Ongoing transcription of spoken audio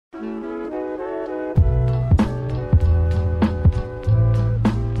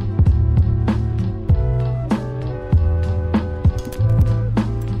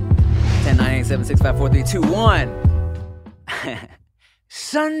5, 4, 3, 2, 1.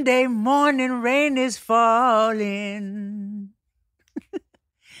 Sunday morning rain is falling.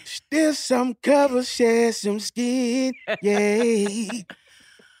 Still some cover, share some skin, yeah.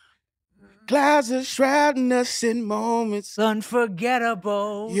 Clouds are shrouding us in moments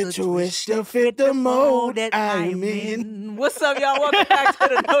Unforgettable. You The twist twist to fit the mold that I'm in. What's up, y'all? Welcome back to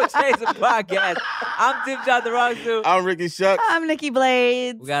the No Chaser Podcast. I'm Tim John the Wrong Dude. I'm Ricky Shucks. I'm Nikki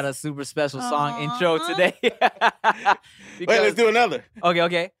Blades. We got a super special song intro today. Wait, let's do another.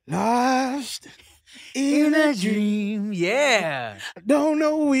 Okay. Lost In a dream, yeah. don't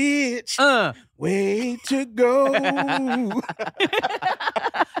know which way to go.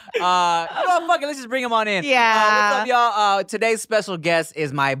 Fuck it, let's just bring him on in. Yeah. What's up, y'all? Today's special guest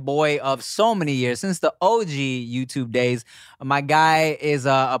is my boy of so many years, since the OG YouTube days. My guy is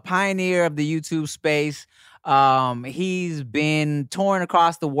a pioneer of the YouTube space. He's been touring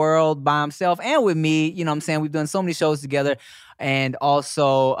across the world by himself and with me. You know what I'm saying? We've done so many shows together. And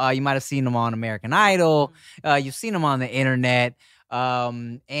also, you might have seen him on American Idol. You've seen him on the internet.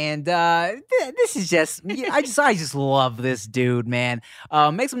 This is just, I just love this dude, man.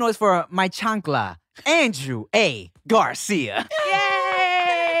 Make some noise for my chancla, Andrew A. Garcia.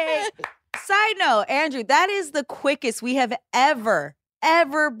 Yay! Side note, Andrew, that is the quickest we have ever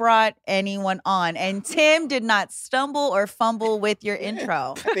brought anyone on. And Tim did not stumble or fumble with your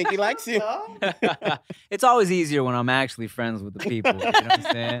intro. I think he likes you. It's always easier when I'm actually friends with the people. You know what I'm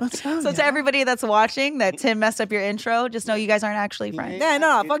saying? So to everybody that's watching that Tim messed up your intro, just know you guys aren't actually friends. Yeah,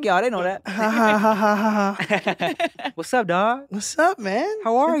 no, fuck y'all. They know that. What's up, dog? What's up, man?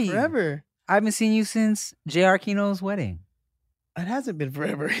 How are It's been you? Forever. I haven't seen you since J.R. Kino's wedding. It hasn't been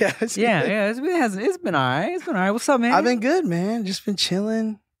forever. Yeah, it's good. Yeah, it's been all right. It's been all right. What's up, man? I've been good, man. Just been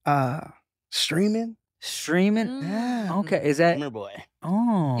chilling, streaming. streaming. Yeah. Okay, is that? Gamer boy.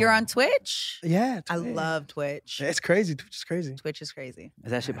 Oh, You're on Twitch? Yeah. I Twitch. love Twitch. It's crazy. Twitch is crazy. Twitch is crazy. Is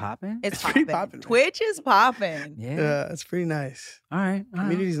that shit popping? It's pretty popping. poppin'. Twitch is popping. Yeah. Yeah, it's pretty nice. All right.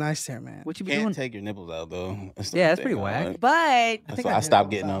 Community's nice there, man. What you be Can't doing? take your nipples out though. Yeah, that's pretty whack. But That's why I stopped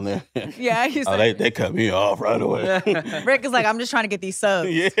getting on there. yeah, he's Oh, like, they cut me off right away. Rick is like, I'm just trying to get these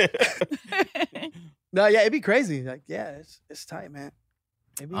subs. Yeah. No, yeah, it'd be crazy. Like, yeah, it's tight, man.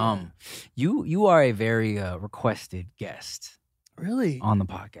 It'd be, You are a very requested guest really? on the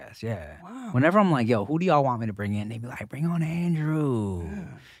podcast. Yeah. Wow. Whenever I'm like, yo, who do y'all want me to bring in? They be like, bring on Andrew. Yeah.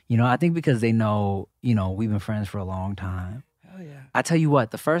 You know, I think because they know, we've been friends for a long time. Hell yeah. I tell you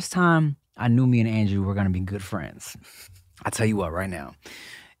what, the first time I knew me and Andrew were going to be good friends, I tell you what right now,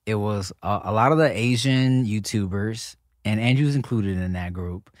 it was a lot of the Asian YouTubers, and Andrew's included in that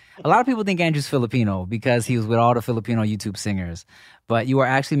group. A lot of people think Andrew's Filipino because he was with all the Filipino YouTube singers, but you are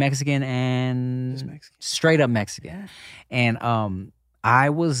actually Mexican and Just Mexican. straight up Mexican. And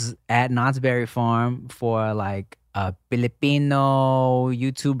I was at Knott's Berry Farm for like a Filipino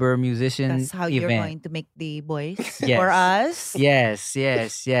YouTuber musician That's how event. you're going to make the voice Yes. for us. Yes. Oh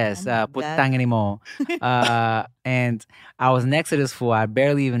my Putang ina mo. And I was next to this fool. I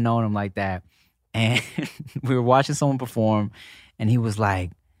barely even known him like that. And we were watching someone perform, and he was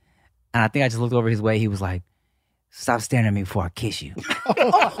like, and I think I just looked over his way. He was like, stop staring at me before I kiss you.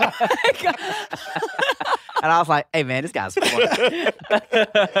 Oh my God. And I was like, hey, man, this guy's fun.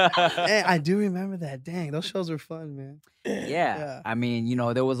 Hey, I do remember that. Dang, those shows were fun, man. Yeah. Yeah. I mean,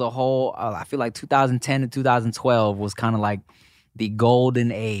 there was a whole, I feel like 2010 to 2012 was kind of like the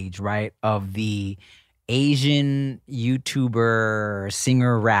golden age, right, of the Asian YouTuber,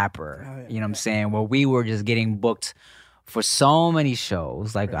 singer, rapper. Oh, yeah. You know what I'm saying? Where we were just getting booked for so many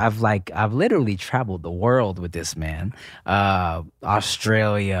shows. Like I've literally traveled the world with this man.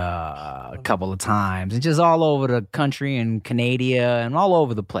 Australia a couple of times, and just all over the country and Canada and all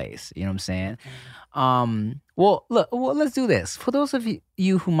over the place. You know what I'm saying? Well, let's do this. For those of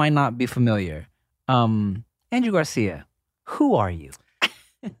you who might not be familiar, Andrew Garcia, who are you?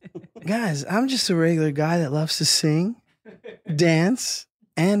 Guys, I'm just a regular guy that loves to sing, dance,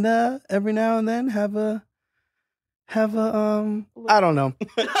 and every now and then have a I don't know.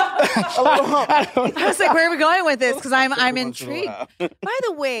 A little hump. I don't know. I was like, where are we going with this? Because I'm Once in a intrigued. while. By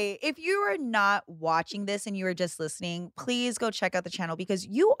the way, if you are not watching this and you are just listening, please go check out the channel because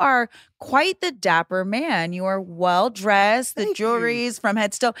you are quite the dapper man. You are well dressed. The Thank you. jewelry's from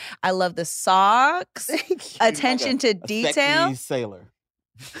head to toe. I love the socks. Thank you. Attention to A detail. sexy sailor.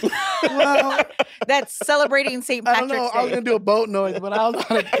 Well, That's celebrating St. I don't Patrick's know. I was Day. gonna do a boat noise, but I was not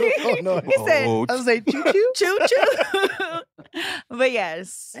gonna do a boat noise. He said, Oh, I was like, choo choo. choo choo. But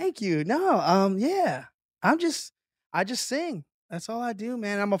yes. Thank you. No, yeah. I just sing. That's all I do,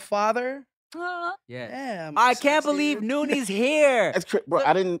 man. I'm a father. Aw. Yeah. Yeah. I'm I a can't singer. believe Nooney's here. That's bro.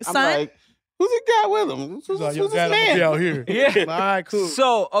 I didn't. I'm Son? like, Who's the guy with him? Who's Like, yo, his Dad, I'm gonna man? be out here. Yeah. All right, cool.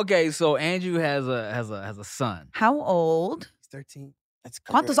 So so Andrew has a son. How old? He's 13. That's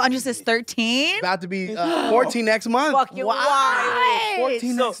 ¿Cuántos años is 13? About to be 14 next month. Fucking wild.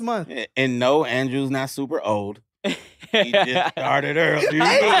 14 So- next month. And no, Andrew's not super old. He just started early.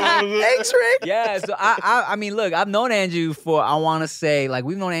 Thanks, Rick. Yeah, so I mean, look, I've known Andrew for I want to say like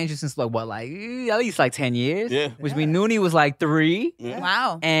we've known Andrew since like what at least like 10 years. Yeah. Which means Noonie was like 3, Yeah.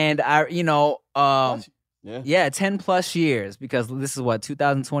 Wow. and I Yeah. yeah 10 plus years because this is what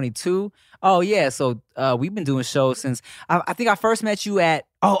 2022. Oh yeah, so we've been doing shows since I think I first met you at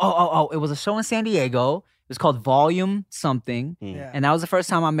it was a show in San Diego. It was called Volume something. Yeah. And that was the first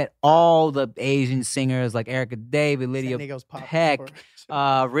time I met all the Asian singers like Erica David, Lydia San Diego's pop Peck,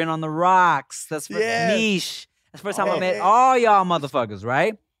 for- Rin on the Rocks. That's Yes. Niche. That's the first time I Oh, met yeah. all y'all motherfuckers,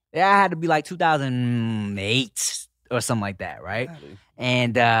 right? Yeah, I had to be like 2008 or something like that, right?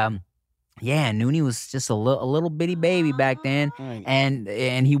 And yeah, Noonie was just a little bitty baby back then, Right.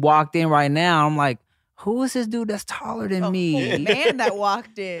 and he walked in right now. I'm like, who is this dude that's taller than me? Oh, man that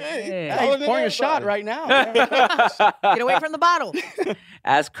walked in. Hey, Yeah. taller He's than pouring a shot everybody. right now. Get away from the bottle.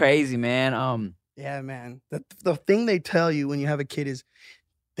 That's crazy, man. Yeah, man. The thing they tell you when you have a kid is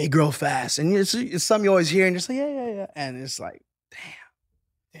they grow fast. And it's something you always hear and you're just like, yeah. And it's like,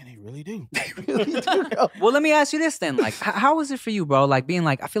 Yeah, they really do. they really do grow. Well, let me ask you this then. Like, how was it for you, bro? Like being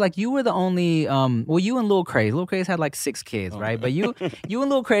like, I feel like you were the only, well, you and Lil Craze. Lil Craze had like 6 kids, right? But you and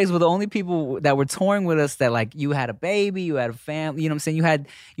Lil Craze were the only people that were touring with us that like you had a baby, you had a family, you know what I'm saying?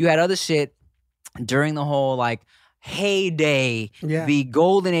 You had other shit during the whole like heyday, Yeah. the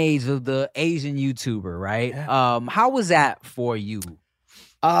golden age of the Asian YouTuber, right? Yeah. How was that for you?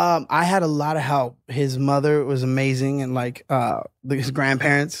 I had a lot of help. His mother was amazing, and like his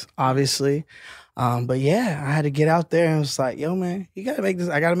grandparents, obviously. But yeah, I had to get out there and it was like, yo, man, you gotta make this.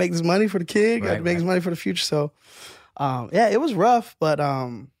 I gotta make this money for the kid. Gotta Right, make this money for the future. So, yeah, it was rough, but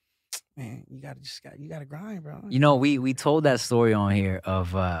man, you gotta grind, bro. You know, we told that story on here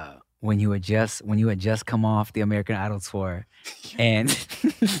of when you had just come off the American Idol tour, and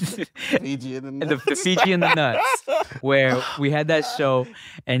Fiji and the Fiji and the Nuts, where we had that show,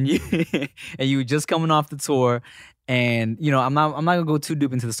 and you were just coming off the tour, and you know I'm not gonna go too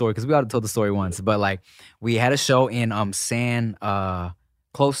deep into the story because we already told the story once, but like we had a show in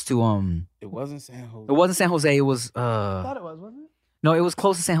close to It wasn't San Jose. it wasn't San Jose, it was I thought it was, wasn't it? no, it was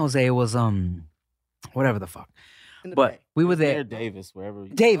close to San Jose, it was whatever the fuck, In the but Bay. we were Near there. Davis, wherever.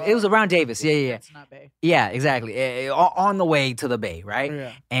 Dave, it was around Davis, yeah. That's not bad. Yeah, exactly. On the way to the Bay, right?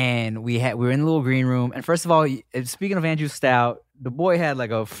 Yeah. And we were in the little green room. And first of all, speaking of Andrew Stout, the boy had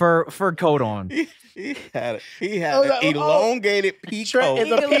like a fur coat on. He had Oh, an elongated peacoat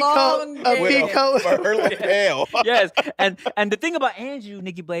It's a peacoat. A with a peacoat. fur lapel. Yes, and the thing about Andrew,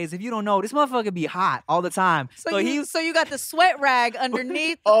 Nikki Blaze, if you don't know, this motherfucker be hot all the time. So you got the sweat rag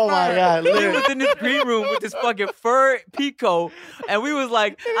underneath. the Oh my fur. God, he literally. was in this green room with this fucking fur peacoat, and we was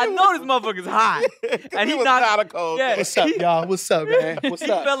like, I know this motherfucker's hot. And he was knocked- not a cold. Yeah. What's up, y'all? What's up, man? What's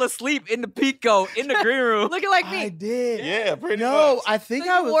He up? fell asleep in the peacoat in the green room. Looking like I me. did. Yeah, pretty No, much. I think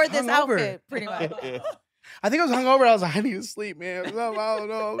So I you was wore this hungover. outfit pretty much. I think I was hungover. I was like, I need to sleep, man. I don't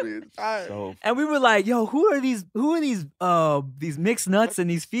know. I'm tired. So And we were like, "Yo, who are these mixed nuts and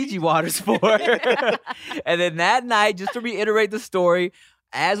these Fiji waters for?" And then that night, just to reiterate the story,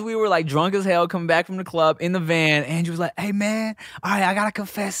 as we were like drunk as hell coming back from the club in the van, Andrew was like, "Hey man, all right, I gotta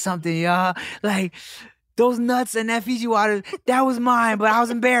confess something, y'all. Like those nuts and that Fiji water, that was mine, but I was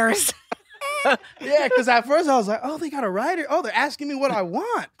embarrassed." Yeah, because at first I was like, oh, they got a writer. Oh, they're asking me what I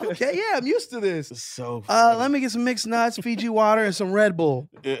want. Okay, yeah, I'm used to this. so. Let me get some mixed nuts, Fiji water, and some Red Bull.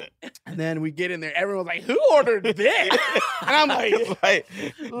 And then we get in there. Everyone's like, who ordered this? And I'm like,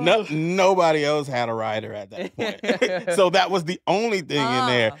 Nobody else had a rider at that point. So that was the only thing in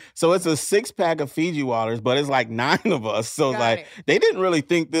there. Ah. So it's a 6-pack of Fiji waters, but it's like 9 of us. So Got like it. they didn't really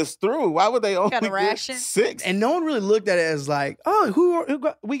think this through. Why would they only Got a get ration? 6? and no one really looked at it as like,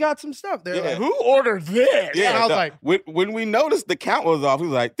 oh, we got some stuff. They're Yeah. like, who ordered this? Yeah, and I was no, like, when we noticed the count was off, we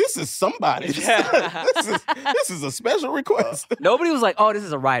was like, "This is somebody. this is a special request." Nobody was like, "Oh, this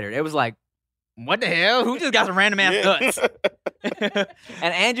is a writer." It was like, "What the hell? Who just got some random ass nuts?" And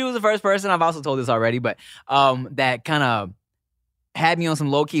Andrew was the first person, I've also told this already, but that kind of had me on some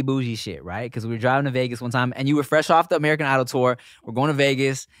low key bougie shit, right? Because we were driving to Vegas one time, and you were fresh off the American Idol tour. We're going to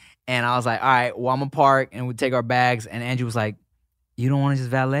Vegas, and I was like, "All right, well, I'm gonna park," and we take our bags. And Andrew was like, "You don't want to just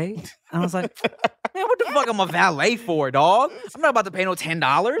valet?" And I was like, "Man, what the fuck am I valet for, dog? I'm not about to pay no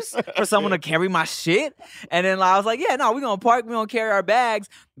 $10 for someone to carry my shit." And then I was like, "Yeah, no, we're gonna park, we're gonna carry our bags."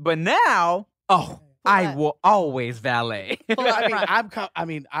 But now, I up. will always valet.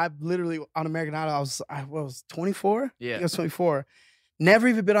 I've literally on American Idol. I was 24. Yeah. I was 24. Never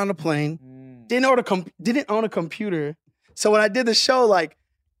even been on a plane. Didn't own a computer. So when I did the show, like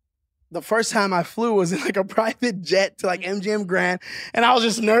the first time I flew was in like a private jet to like MGM Grand, and I was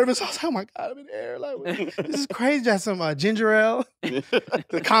just nervous. I was like, "Oh my God, I'm in the air! Like this is crazy." I had some ginger ale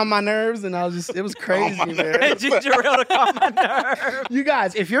to calm my nerves, and it was crazy, man. Ginger ale to calm my nerves. You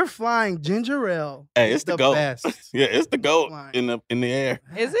guys, if you're flying ginger ale, Hey, it's the goat. best. Yeah, it's the goat Fine. in the air.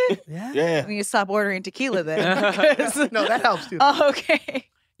 Is it? Yeah. Yeah. We need to stop ordering tequila then. No, that helps too. Oh, okay.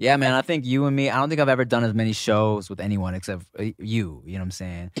 Yeah, man, I think you and me, I don't think I've ever done as many shows with anyone except you know what I'm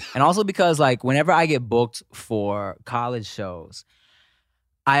saying? And also because, like, whenever I get booked for college shows,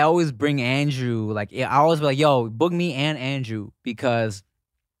 I always bring Andrew, like, I always be like, yo, book me and Andrew, because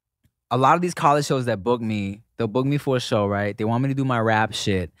a lot of these college shows that book me, they'll book me for a show, right? They want me to do my rap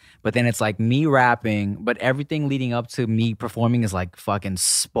shit, but then it's like me rapping, but everything leading up to me performing is like fucking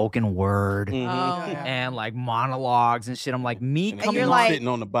spoken word Oh. and like monologues and shit. I'm like, me And coming you're on like, sitting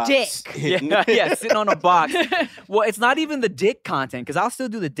on the box. dick. hitting- yeah, sitting on a box. Well, it's not even the dick content, because I'll still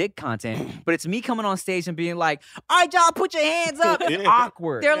do the dick content, but it's me coming on stage and being like, all right, y'all, put your hands up. It's Yeah.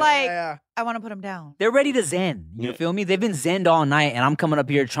 awkward. They're like, Yeah. I want to put them down. They're ready to zen. You Yeah. feel me? They've been zenned all night, and I'm coming up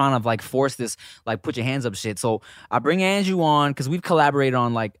here trying to like force this, like put your hands up shit. So I bring Andrew on because we've collaborated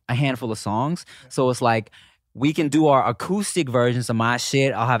on like a handful of songs. So it's like we can do our acoustic versions of my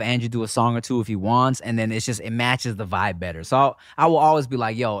shit. I'll have Andrew do a song or two if he wants, and then it matches the vibe better. So I will always be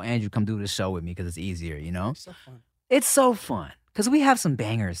like, yo, Andrew, come do this show with me because it's easier, you know? So fun. It's so fun because we have some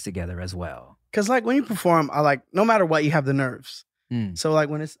bangers together as well. Cause like when you perform, I like no matter what, you have the nerves. Mm. So like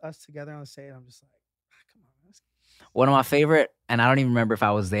when it's us together on stage, I'm just like, come on. Let's One of my favorite, and I don't even remember if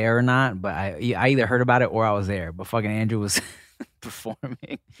I was there or not, but I either heard about it or I was there. But fucking Andrew was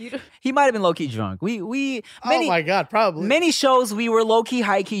performing. He might have been low key drunk. We oh my God, probably. many shows we were low key,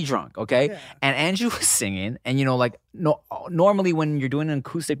 high key drunk. Okay, Yeah. and Andrew was singing, and you know, like normally when you're doing an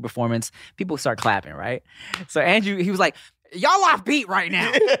acoustic performance, people start clapping, right? So Andrew, he was like, "Y'all off beat right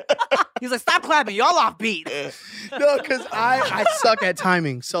now." He's like, "Stop clapping, y'all off beat." No, because I suck at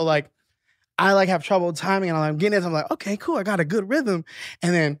timing. So like I like have trouble timing, and I'm getting it. I'm like, okay, cool, I got a good rhythm,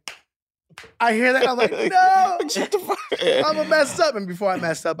 and then I hear that, I'm like, no, Shut the fuck. I'm gonna mess up. And before I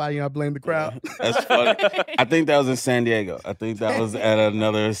messed up, I blame the crowd. That's funny. I think that was in San Diego. I think that was at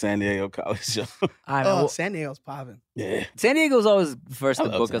another San Diego college show. I know. Oh, San Diego's popping. Yeah. San Diego's always first I to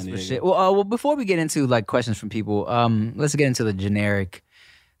love book San us for Diego. shit. Well, before we get into like questions from people, let's get into the generic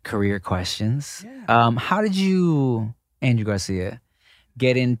career questions. Yeah. How did you, Andrew Garcia,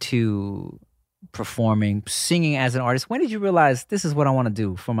 get into performing, singing as an artist? When did you realize this is what I want to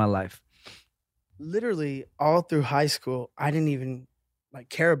do for my life? Literally all through high school, I didn't even like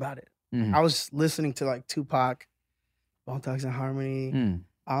care about it. Mhm. I was listening to like Tupac, Bone Thugs and Harmony,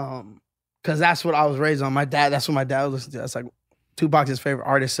 Mm. because that's what I was raised on. That's what my dad was listening to. That's like Tupac's his favorite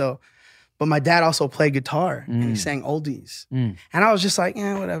artist. So, but my dad also played guitar and he Mm. sang oldies, Mm. and I was just like,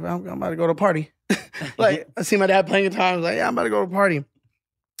 yeah, whatever. I'm about to go to a party. Like I see my dad playing guitar. I was like, yeah, I'm about to go to a party,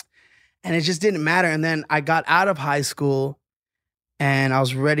 and it just didn't matter. And then I got out of high school, and I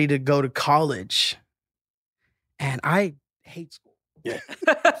was ready to go to college, and I hate school. Yeah.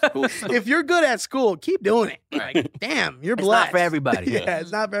 If you're good at school, keep doing it. Like, damn, you're It's blessed. not for everybody. Yeah,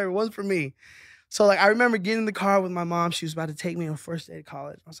 it's not for everyone. For me. So like I remember getting in the car with my mom. She was about to take me on first day of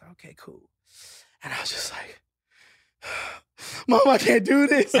college. I was like, okay, cool. And I was just like, Mom, I can't do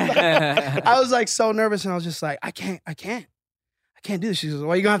this. I was like so nervous, and I was just like, I can't do this. She was like,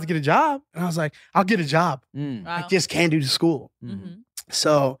 well, you're gonna have to get a job. And I was like, I'll get a job. Mm. I just can't do the school. Mhm.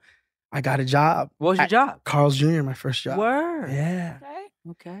 So I got a job. What was your job? Carl's Jr., my first job. Word. Yeah.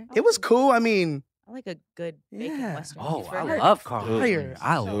 Okay. Okay. It was cool. I mean, I like a good bacon Yeah. western. Oh, beef I burger. love Carl. Fire.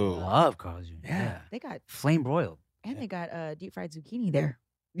 I So love Carl Jr. Yeah. They got Flame broiled. they got deep fried zucchini there.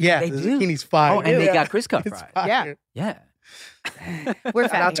 yeah, They the do. zucchini's fire. Oh, and they Yeah. got Crisco It's fries. fire. Yeah. Yeah. We're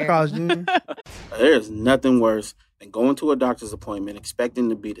Shout out to Carl's Jr. There's nothing worse than going to a doctor's appointment expecting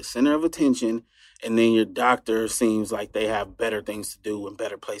to be the center of attention, and then your doctor seems like they have better things to do and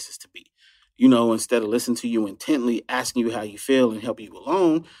better places to be. You know, instead of listening to you intently, asking you how you feel and help you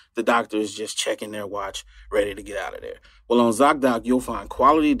along, the doctor is just checking their watch, ready to get out of there. Well, on ZocDoc, you'll find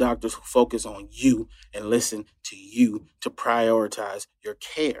quality doctors who focus on you and listen to you to prioritize your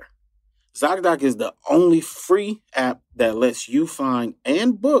care. ZocDoc is the only free app that lets you find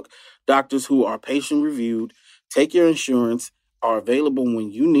and book doctors who are patient-reviewed, take your insurance, are available when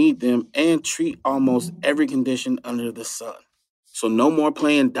you need them, and treat almost every condition under the sun. So no more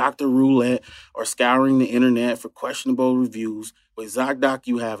playing Dr. Roulette or scouring the internet for questionable reviews. With ZocDoc,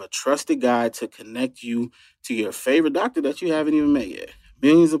 you have a trusted guide to connect you to your favorite doctor that you haven't even met yet.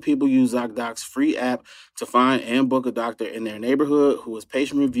 Millions of people use ZocDoc's free app to find and book a doctor in their neighborhood who is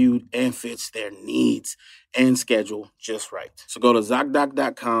patient-reviewed and fits their needs and schedule just right. So go to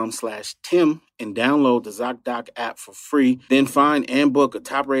ZocDoc.com/Tim and download the ZocDoc app for free. Then find and book a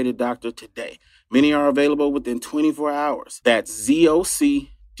top-rated doctor today. Many are available within 24 hours. That's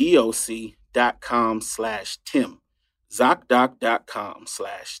ZocDoc.com/Tim.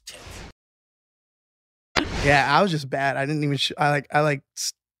 ZocDoc.com/Tim. Yeah, I was just bad. I didn't even.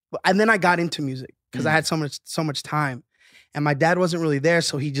 And then I got into music because I had so much time, and my dad wasn't really there,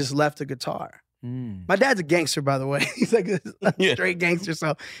 so he just left the guitar. My dad's a gangster, by the way. He's like a straight gangster.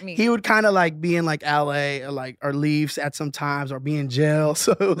 So he would kind of like be in like LA or leave at some times or be in jail.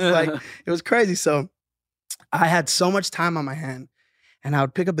 So it was like it was crazy. So I had so much time on my hand, and I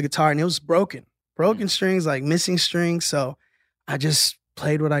would pick up the guitar, and it was broken strings, like missing strings. So I just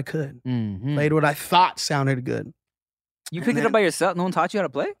played what I could, played what I thought sounded good. You picked it up by yourself? No one taught you how to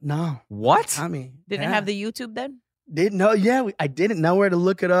play? No. What? I mean, Didn't have the YouTube then? Didn't know. Yeah, I didn't know where to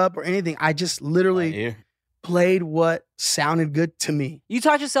look it up or anything. I just literally played what sounded good to me. You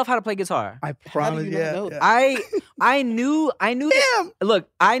taught yourself how to play guitar? I promise. Yeah. I knew. That, look,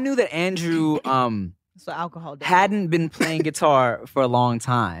 I knew that Andrew So alcohol hadn't been playing guitar for a long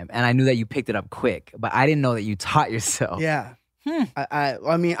time, and I knew that you picked it up quick, but I didn't know that you taught yourself. Yeah.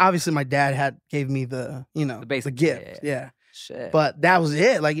 I mean, obviously, my dad gave me the basic gift. Yeah. Shit. But that was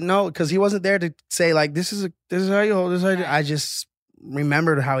it. Like, because he wasn't there to say like, this is how you hold this. I just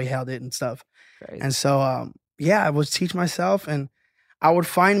remembered how he held it and stuff. Crazy. And so, I would teach myself, and I would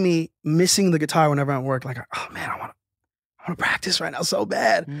find me missing the guitar whenever I'm at work. Like, oh man, I want to practice right now so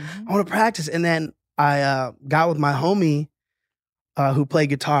bad. I want to practice. And then I got with my homie who played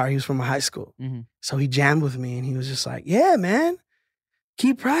guitar. He was from my high school. So he jammed with me, and he was just like, yeah, man,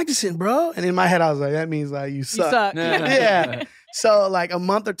 keep practicing, bro. And in my head, I was like, that means like you suck. Yeah. So like a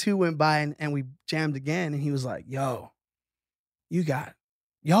month or two went by, and we jammed again, and he was like, yeah,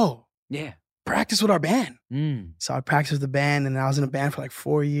 practice with our band. So I practiced with the band, and I was in a band for like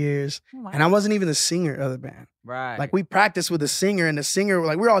 4 years. And I wasn't even the singer of the band. Right. Like we practiced with the singer, and the singer,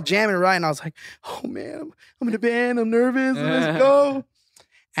 like we were all jamming, right? And I was like, oh man, I'm in a band, I'm nervous, let's go.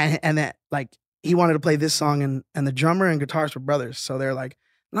 And that like he wanted to play this song, and the drummer and guitarist were brothers. So they're like,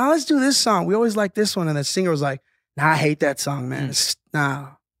 nah, let's do this song. We always like this one. And the singer was like, nah, I hate that song, man. It's, nah.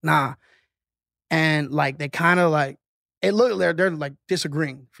 And like they kind of like, it looked like they're like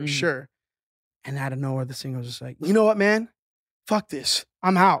disagreeing for sure. And out of nowhere, the singer was just like, you know what, man? Fuck this.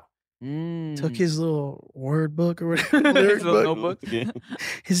 I'm out. Took his little word book or whatever, lyric book,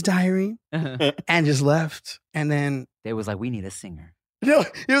 his diary, and just left. And then they was like, we need a singer. No,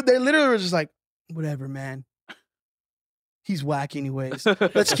 they literally were just like, whatever, man. He's whack anyways.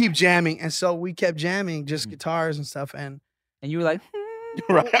 Let's keep jamming. And so we kept jamming, just guitars and stuff. And you were like,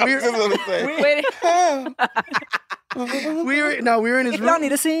 right. We were in his room. Y'all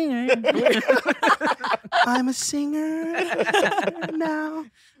need a singer. I'm a singer now.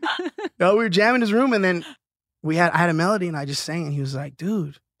 No, we were jamming in his room, and then I had a melody, and I just sang, and he was like,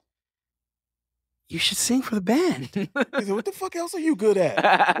 dude, you should sing for the band. He said, what the fuck else are you good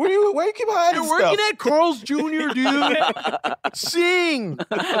at? Where you keep hiding You're working at Carl's Jr., dude. Sing.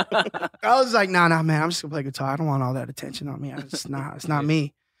 I was like, nah, man, I'm just gonna play guitar. I don't want all that attention on me. It's not me.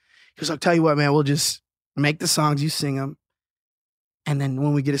 He was like, tell you what, man, we'll just make the songs, you sing them, and then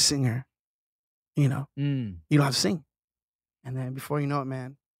when we get a singer, you don't have to sing. And then before you know it,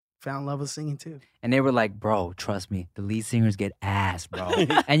 man, found in love with singing too. And they were like, bro, trust me, the lead singers get ass, bro.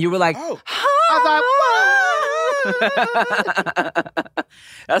 And you were like, I was like,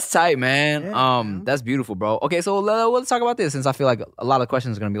 that's tight, man. Yeah, That's beautiful, bro. Okay, so let's talk about this, since I feel like a lot of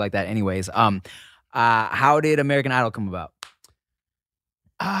questions are gonna be like that anyways. How did American Idol come about?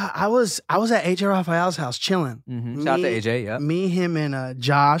 I was at AJ Raphael's house chilling. Shout out to AJ, yeah. Me, him, and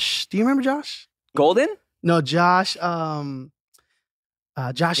Josh. Do you remember Josh? Golden? No, Josh.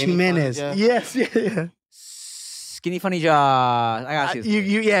 Josh Jimenez. Yes, yeah. Skinny Funny Josh. I got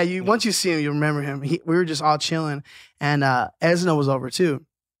you. Once you see him, you remember him. We were just all chilling, and Esno was over too,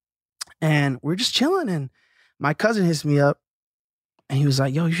 and we were just chilling. And my cousin hits me up, and he was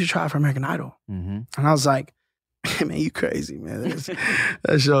like, "Yo, you should try for American Idol." And I was like, man, you crazy, man.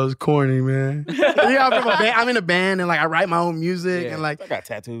 That show is corny, man. I'm in a band, and like I write my own music, and like I got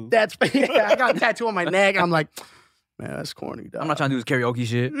tattoos. I got a tattoo on my neck. I'm like, man, that's corny, dog. I'm not trying to do this karaoke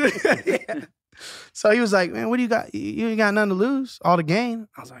shit. Yeah. So he was like, man, what do you got? You ain't got nothing to lose, all to gain.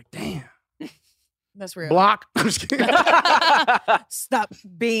 I was like, damn. That's real. block. I'm just kidding. Stop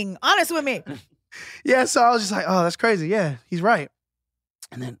being honest with me. Yeah, so I was just like, oh, that's crazy. Yeah, he's right.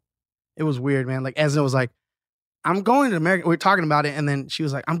 And then it was weird, man. Like, Esna was like, I'm going to America. We were talking about it, and then she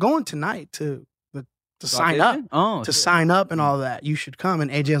was like, I'm going tonight to sign up, Oh, to shit. sign up and all that. You should come. And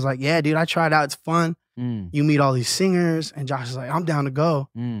AJ was like, yeah, dude, I tried out. It's fun. You meet all these singers. And Josh was like, I'm down to go.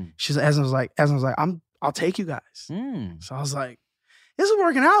 Esna was like, I'll take you guys. So I was like, this is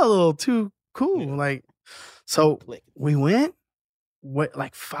working out a little too cool. Yeah. Like, so we went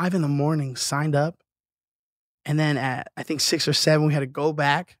like 5 a.m, signed up. And then at, I think 6 or 7, we had to go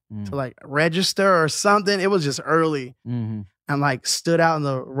back to like register or something. It was just early. And like stood out in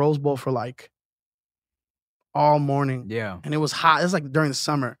the Rose Bowl for like all morning. Yeah. And it was hot. It was like during the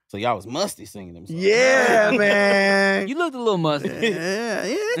summer. So y'all was musty singing them songs. Yeah, man. You looked a little musty.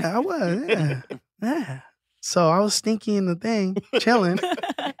 Yeah, I was. Yeah. Yeah. So I was stinky in the thing, chilling.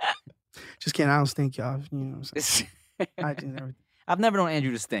 Just kidding. I don't stink, y'all. You know what I'm saying? I do everything. I've never known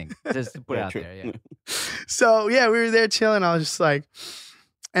Andrew to stink. Just to put it Yeah, out true. there. Yeah. So yeah, we were there chilling. I was just like,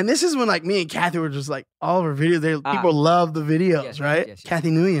 and this is when like me and Kathy were just like all of our videos. People love the videos, yes, right? yes.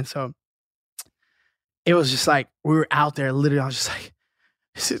 Kathy Nguyen. So it was just like we were out there. Literally, I was just like,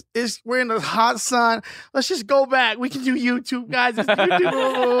 we're in the hot sun. Let's just go back. We can do YouTube, guys. It's YouTube.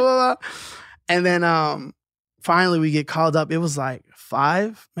 Blah, blah, blah, blah. And then finally we get called up. It was like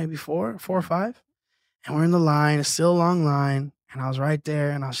 5, maybe 4 or 5, and we're in the line. It's still a long line. And I was right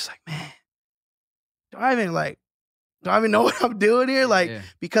there, and I was just like, man, do I even know what I'm doing here? Like, Yeah.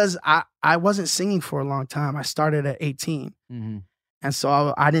 because I wasn't singing for a long time. I started at 18. And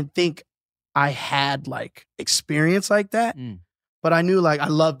so I didn't think I had like experience like that, but I knew like I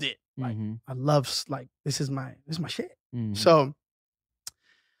loved it. Like I love like, this is my shit. So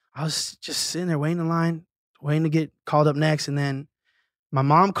I was just sitting there waiting in line, waiting to get called up next. And then my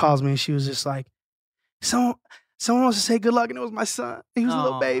mom calls me and she was just like, someone wants to say good luck, and it was my son. He was a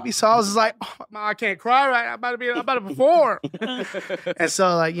little baby. So I was just like, oh, Mom, I can't cry right now. I'm about to perform. And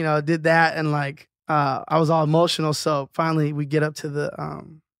so like, you know, did that, and like I was all emotional. So finally we get up to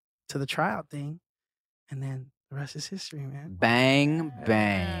the tryout thing, and then the rest is history, man. Bang,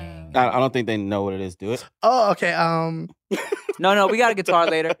 bang. I don't think they know what it is. Do it. Oh, okay. No, we got a guitar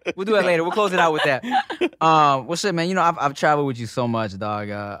later. We'll do it later. We'll close it out with that. What's up, man? You know, I've traveled with you so much,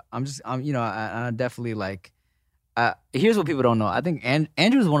 dog. I definitely like. Here's what people don't know. I think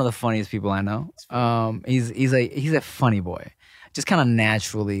Andrew's one of the funniest people I know. He's a funny boy, just kind of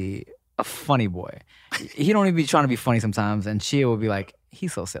naturally a funny boy. He don't even be trying to be funny sometimes, and Chia will be like,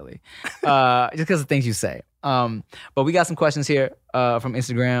 he's so silly, just because of things you say. But we got some questions here from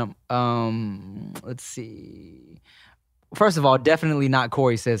Instagram. Let's see. First of all, definitely not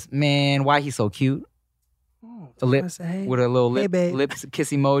Corey says, man, why he so cute? A lip with a little lips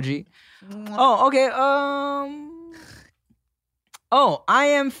kiss emoji. Oh, okay. Oh, I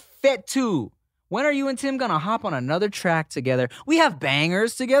am fit too. When are you and Tim gonna hop on another track together? We have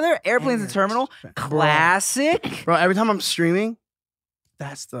bangers together. Airplanes and Terminal, classic. Bro, every time I'm streaming,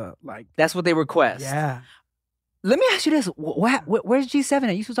 that's the like. That's what they request. Yeah. Let me ask you this: where's G7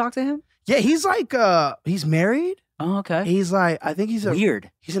 at? You should talk to him. Yeah, he's like he's married. Oh, okay. He's like, I think he's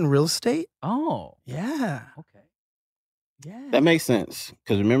weird. He's in real estate. Oh, yeah. okay. Yeah. That makes sense.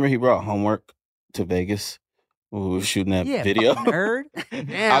 Because remember, he brought homework to Vegas when we were shooting that video. Nerd.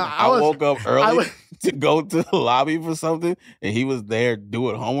 Yeah, I woke up early to go to the lobby for something, and he was there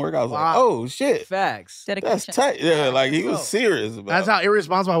doing homework. I was like, oh, shit. Facts. That's tight. Yeah, like he was serious about That's how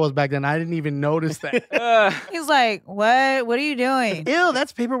irresponsible I was back then. I didn't even notice that. He's like, what? What are you doing? Ew,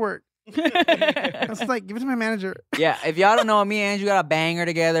 that's paperwork. I was like, give it to my manager. Yeah, if y'all don't know, me and Andrew got a banger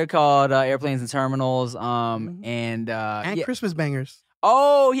together called Airplanes and Terminals. And Christmas bangers.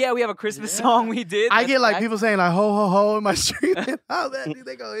 Oh yeah, we have a Christmas song we did. I get like people saying like ho ho ho in my stream. How that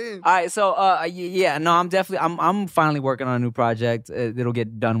they go in? All right, so I'm finally working on a new project. It'll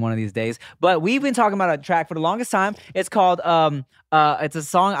get done one of these days. But we've been talking about a track for the longest time. It's called it's a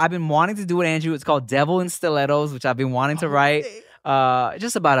song I've been wanting to do with Andrew. It's called Devil in Stilettos, which I've been wanting to write.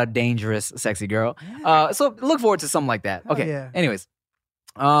 Just about a dangerous, sexy girl. So look forward to something like that. Okay. yeah. Anyways,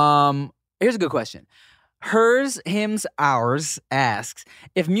 here's a good question. Hers, Hims, Ours asks,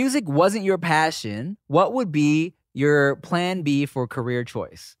 if music wasn't your passion, what would be your plan B for career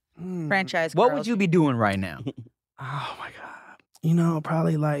choice? Franchise. What girls. would you be doing right now? Oh my god. You know,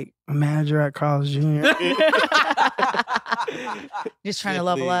 probably like a manager at Carl's Jr. Just trying to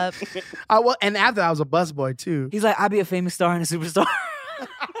level up. And after I was a busboy too. He's like, I'd be a famous star and a superstar.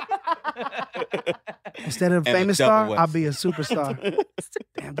 Instead of And a famous Double star, West. I'll be a superstar.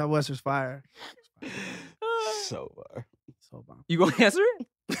 Damn, that West was fire. So far. So bomb. You gonna answer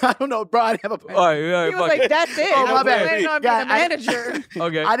it? I don't know, bro. I didn't have a plan. All right, He was like, "That's it." Oh, I my was bad. planning on being Yeah, a manager.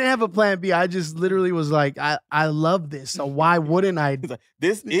 Okay. I didn't have a plan B. I just literally was like, I love this. So why wouldn't I? He's like,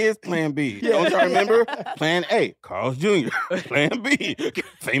 this is Plan B. Yeah. Don't y'all remember? Plan A, Carl's Jr. Plan B,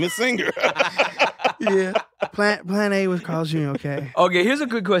 famous singer. Yeah. Plan A was Carl Jr. Okay. Okay, here's a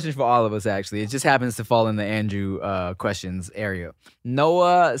good question for all of us, actually. It just happens to fall in the Andrew questions area.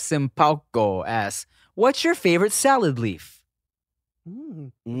 Noah Simpalco asks, what's your favorite salad leaf?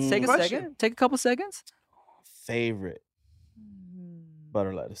 Let's take a Question. second. Take a couple seconds. Favorite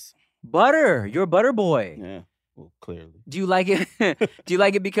butter lettuce. Butter. You're a butter boy. Yeah, well, clearly. Do you like it? Do you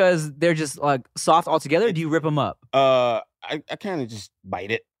like it because they're just like soft altogether? Or do you rip them up? I kind of just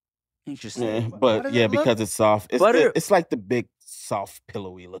bite it. Interesting. Yeah, How but does yeah, it look? because it's soft. It's, Butter- it's like the big, soft,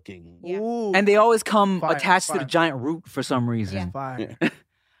 pillowy looking. Yeah. Ooh. And they always come Fire, attached to fire. the giant root for some reason. Fire.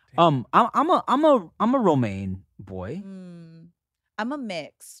 I'm a romaine boy. I'm a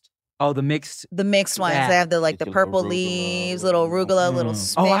mixed. Oh, the mixed. The mixed ones. That. They have the like the Get your little purple arugula, leaves, little- little arugula, little Mm.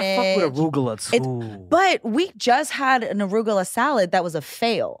 spinach. Oh, I fuck with arugula too. But we just had an arugula salad that was a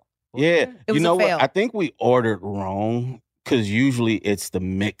fail. Yeah, It you was a know what? fail. I think we ordered wrong because usually it's the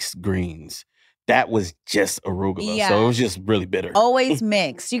mixed greens. That was just arugula, so Yeah. it was just really bitter. Always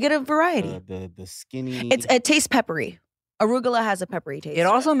mixed. You get a variety. The skinny. It tastes peppery. Arugula has a peppery taste. It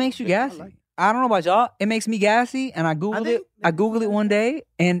also makes you Yeah, I gassy. like it. I don't know about y'all. It makes me gassy, and I googled it. think- I googled it one day,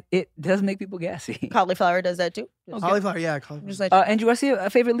 and it does make people gassy. cauliflower does that too. Just- Cauliflower, yeah, cauliflower. just like- Andrew, I see a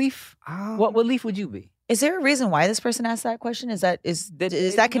favorite leaf. Um, What leaf would you be? is there a reason why this person asked that question? Is no.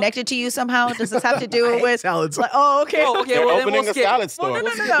 that connected to you somehow? Does this have to do with salads? like? Oh, okay. Oh, okay. They're Well, then opening we'll a skip. salad Well,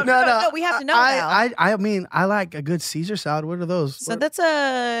 store. no. We have to know now. I mean, I like a good Caesar salad. What are those? So that's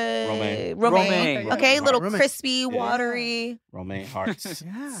a Romaine. Romaine. Okay, Yeah. little Romaine. crispy, watery. Romaine hearts.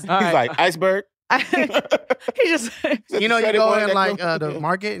 yeah. All He's right. like iceberg. he just You know, you Shredded go one in that like go- the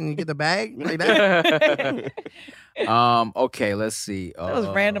market and you get the bag like that. Okay, let's see. that was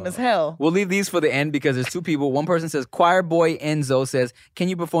random as hell. We'll leave these for the end because there's two people. One person says, Choir Boy Enzo says, can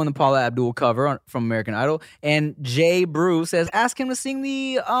you perform the Paula Abdul cover from American Idol? And Jay Brew says, ask him to sing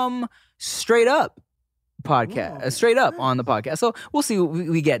the Straight Up podcast. Whoa, Straight Up nice. on the podcast. So we'll see.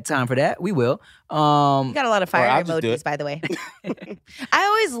 We get time for that. We will. You got a lot of fire I'll just do emojis, it. by the way. I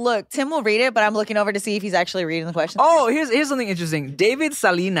always look. Tim will read it, but I'm looking over to see if he's actually reading the question. Oh, here's something interesting. David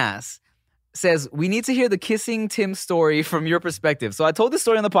Salinas says, we need to hear the kissing Tim story from your perspective. So I told this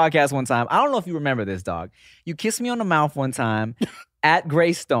story on the podcast one time. I don't know if you remember this, dog. You kissed me on the mouth one time at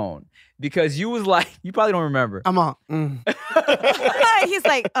Greystone because you was like, you probably don't remember. I'm on. He's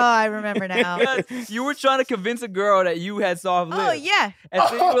like, oh, I remember now. Because you were trying to convince a girl that you had soft lips. Oh yeah. And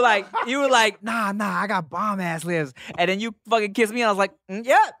so you were like, nah, I got bomb ass lips. And then you fucking kissed me, and I was like,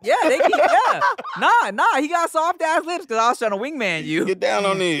 nah, he got soft ass lips because I was trying to wingman you. Get down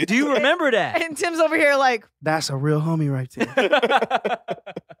on these. Do you remember that? And Tim's over here like, That's a real homie right there.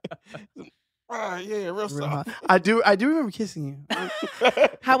 Yeah, real Real soft. hot. I do remember kissing you.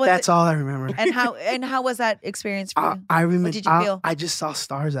 how was That's it? all I remember. And how was that experience for you? I remember. What did you feel? I just saw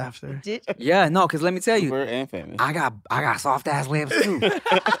stars after. Did Yeah, no, because let me tell you, Super and famous. I got soft ass lips too.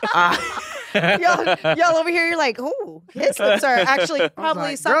 y'all over here? You're like, oh, his lips are actually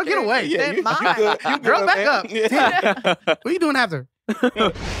probably like, girl, get softer away. Yeah, than you mine. good. You Girl, good, back man. up. Yeah. What are you doing after?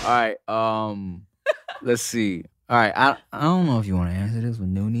 All right, let's see. All right, I don't know if you want to answer this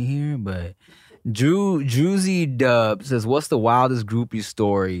with Noonie here, but Druzy Dub says, "What's the wildest groupie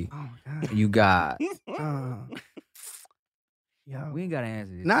story Oh my god. you got?" Yo. We ain't gotta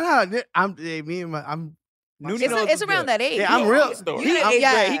answer this. Me and my I'm Noonie It's, knows it's what's around good. that age. Yeah, I'm real. Story. He in eighth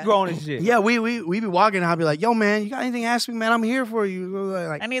Yeah. grade. He grown and shit. yeah, we be walking and I'll be like, yo man, you got anything to ask me, man? I'm here for you.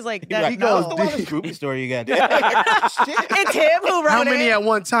 Like And he's like, He's like, no. what's the wildest groupie story you got? Shit. It's him who wrote how many it. at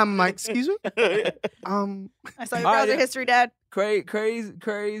one time? I'm like, excuse me? I saw your All right, browser yeah. history, Dad. Crazy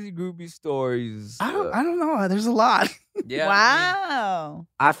groupie stories. I don't know. There's a lot. Yeah. Wow.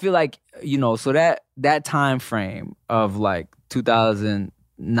 I feel like, so that time frame of like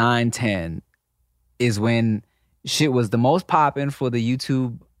 2009, 10 is when shit was the most popping for the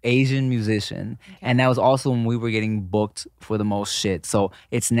YouTube Asian musician. And that was also when we were getting booked for the most shit. So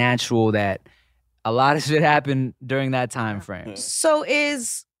it's natural that a lot of shit happened during that time frame. So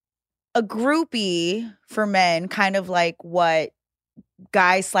is a groupie for men kind of like what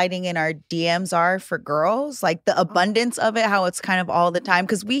guys sliding in our DMs are for girls? Like the abundance of it, how it's kind of all the time?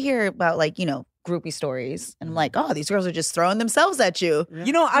 Because we hear about like, groupie stories. And I'm like, oh, these girls are just throwing themselves at you. I I'm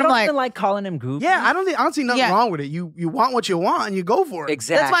don't like- even like calling them groupies. Yeah, I don't see nothing Yeah. wrong with it. You want what you want and you go for it.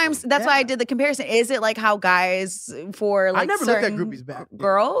 Exactly. That's why I did the comparison. Is it like how guys for like I never looked at certain groupies back.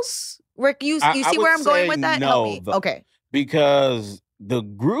 girls? Rick, you I see where would I'm going say with that? no, Help me. though. Okay. Because the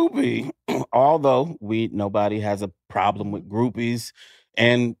groupie, although nobody has a problem with groupies,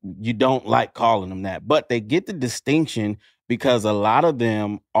 and you don't like calling them that, but they get the distinction because a lot of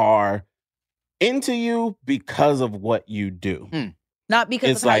them are into you because of what you do. Not because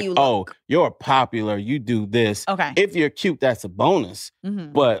It's of how like, you look. oh, you're popular, you do this. Okay. If you're cute, that's a bonus.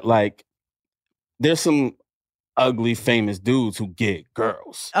 Mhm. But like, there's some ugly famous dudes who get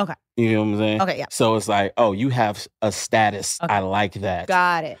girls. Okay. You know what I'm saying? Okay, yeah. So it's like, oh, you have a status. Okay. I like that.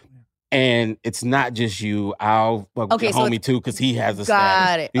 Got it. And it's not just you. I'll fuck with Okay, your so homie too because he has a Got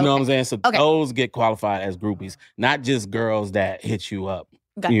status. it. You know what I'm Okay. saying? So Okay. those get qualified as groupies, not just girls that hit you up.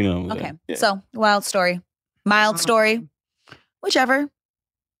 Got it. You know what I'm Okay. saying? Yeah. So, wild story, mild story, whichever.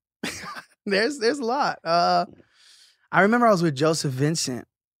 There's a lot. I remember I was with Joseph Vincent.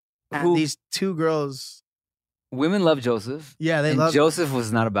 And Who- these two girls. Women love Joseph. Yeah, they and love. Joseph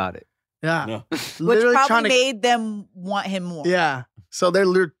was not about it. Yeah, No. Which literally probably trying to. made them want him more. Yeah, so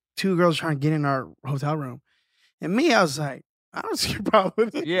they're two girls trying to get in our hotel room, and me, I was like, I don't see a problem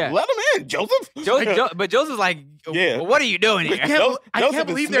with it. Yeah. Let him in, Joseph. But Joseph's like, Yeah. what are you doing here? I Joseph can't is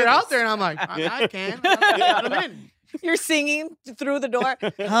believe they're Smithers. out there, and I'm like, I can. Let them in. You're singing through the door.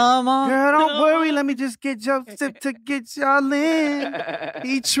 Come on. Girl, don't worry. Let me just get Joseph to get y'all in.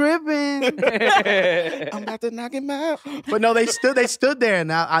 He tripping. I'm about to knock him out. But no, they stood there, and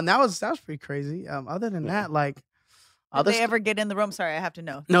that was pretty crazy. Other than that, like, Did other they ever get in the room? Sorry, I have to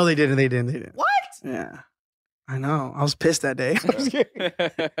know. no, they didn't. What? Yeah, I know. I was pissed that day.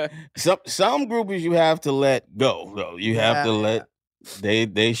 Some groupies you have to let go, though. You have to let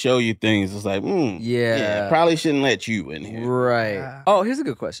they show you things. It's like, Yeah. probably shouldn't let you in here. Right. Yeah. Oh, here's a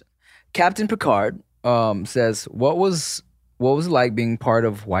good question. Captain Picard says, what was it like being part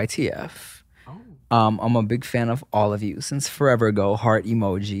of YTF? I'm a big fan of all of you since forever ago. Heart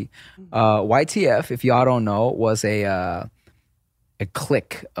emoji. YTF, if y'all don't know, was a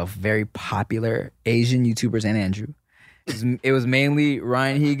clique of very popular Asian YouTubers and Andrew. It was mainly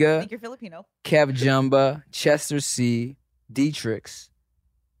Ryan I Higa, think you're Filipino. Kev Jumba, Chester C, Dietrich,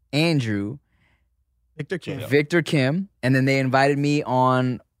 Andrew, Victor Kim. Victor Kim, and then they invited me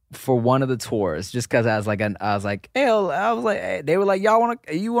on for one of the tours just because I was like, hey, they were like, you want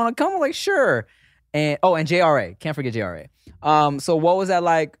to come? I'm like, sure. And and JRA, can't forget JRA. So what was that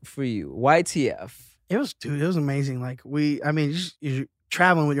like for you? YTF. It was amazing. Like you're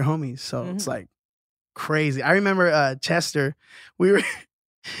traveling with your homies, so it's like crazy. I remember Chester. We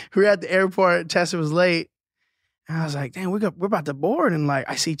were at the airport. Chester was late, and I was like, "Damn, we're about to board." And like,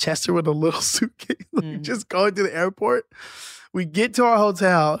 I see Chester with a little suitcase, just going to the airport. We get to our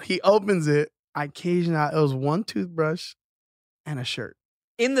hotel. He opens it. I kid you not, it was one toothbrush and a shirt.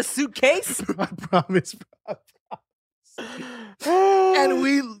 In the suitcase? I promise.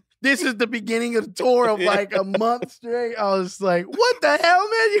 And this is the beginning of the tour of like a month straight. I was like, what the hell,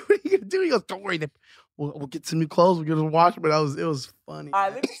 man? What are you gonna do? He goes, don't worry. We'll get some new clothes. We'll get a wash. But it was funny. All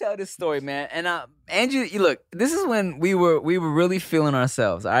right, let me tell this story, man. And Andrew, look, this is when we were really feeling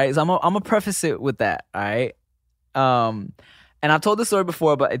ourselves. All right, so I'm gonna preface it with that. All right, and I've told this story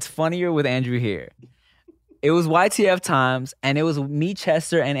before, but it's funnier with Andrew here. It was YTF times, and it was me,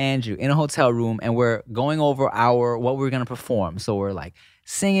 Chester, and Andrew in a hotel room, and we're going over what we were gonna perform. So we're like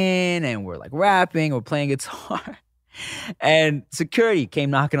singing, and we're like rapping, we're playing guitar. And security came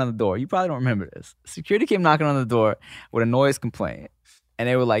knocking on the door. You probably don't remember this. Security came knocking on the door with a noise complaint. And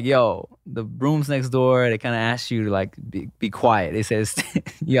they were like, yo, the room's next door. They kind of asked you to like be quiet. They said,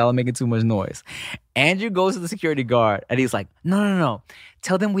 y'all are making too much noise. Andrew goes to the security guard and he's like, no.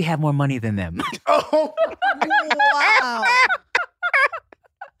 Tell them we have more money than them. Oh, Wow.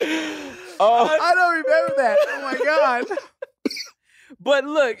 I don't remember that. Oh my God. But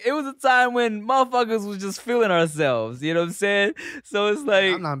look, it was a time when motherfuckers was just feeling ourselves. You know what I'm saying? So it's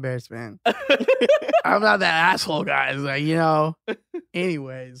like, I'm not embarrassed, man. I'm not that asshole guy. It's like,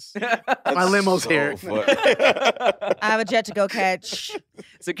 anyways. My limo's here. I have a jet to go catch.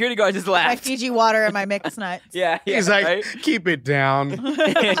 security guard just My laughed. Fiji water and my mixed nuts. Yeah. He's like, right? keep it down.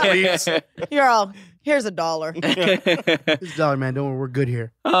 Please. You're all, here's $1. It's $1, man. Don't worry. We're good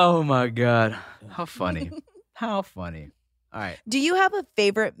here. Oh my God. How funny. How funny. All right. Do you have a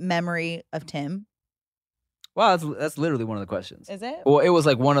favorite memory of Tim? Wow, that's literally one of the questions. Is it? Well, it was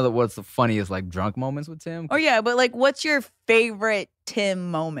like what's the funniest like drunk moments with Tim? Oh yeah, but like, what's your favorite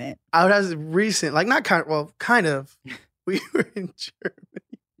Tim moment? I was recent, like not kind of, well, kind of. We were in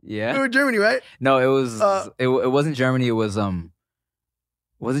Germany. Yeah. We were in Germany, right? No, it was it wasn't Germany. It was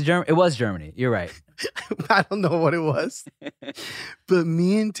it Germany? It was Germany. You're right. I don't know what it was. But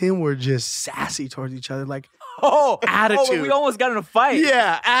me and Tim were just sassy towards each other. Like Attitude. we almost got in a fight.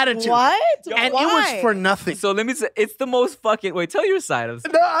 Yeah, attitude. What? And Why? it was for nothing. So let me say, it's the most fucking. Wait, tell your side of.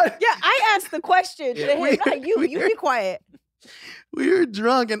 No, Yeah, I asked the question. Yeah. Not you. You be quiet. we were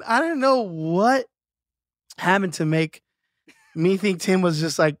drunk, and I don't know what happened to make me think Tim was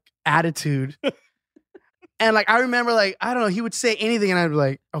just like attitude. And like I remember, like I don't know, he would say anything, and I'd be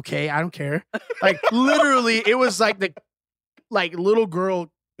like, "Okay, I don't care." Like literally, it was like the little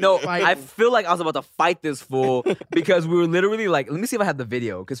girl. No, fighting. I feel like I was about to fight this fool because we were literally like, let me see if I have the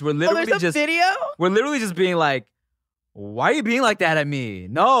video because we're literally there's a just video? we're literally just being like, why are you being like that at me?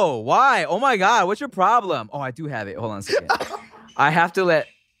 No, why? Oh my god, what's your problem? Oh, I do have it. Hold on a second. I have to let.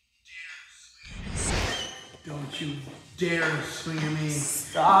 Don't you dare swing at me!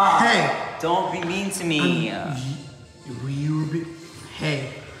 Stop. Hey, Don't be mean to me. you were big.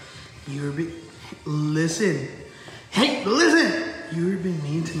 Hey, you were big. Listen. Hey, listen. You were being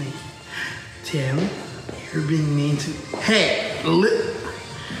mean to me, Tim. You're being mean to me. Hey,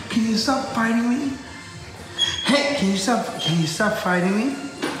 can you stop fighting me? Hey, can you stop fighting me?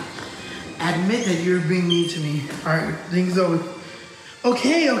 Admit that you're being mean to me. All right, things over.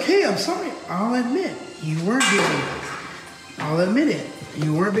 Okay, I'm sorry. I'll admit you weren't being. I'll admit it.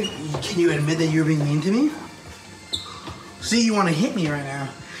 You weren't being. Can you admit that you're being mean to me? See, you want to hit me right now.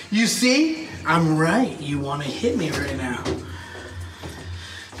 You see, I'm right. You want to hit me right now.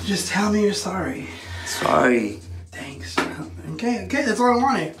 Just tell me you're sorry. Sorry. Thanks. Okay, that's all I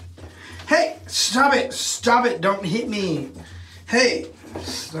wanted. Hey, stop it, don't hit me. Hey,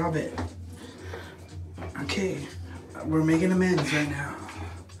 stop it. Okay, we're making amends right now.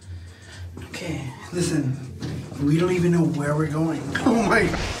 Okay, listen, we don't even know where we're going. Oh my.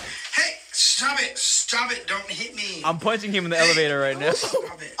 Hey, stop it, don't hit me. I'm punching him in the elevator right now.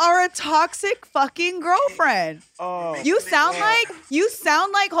 Stop it. Are a toxic fucking girlfriend. You sound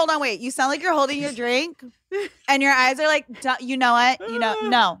like, hold on, wait. You sound like you're holding your drink and your eyes are like, you know what?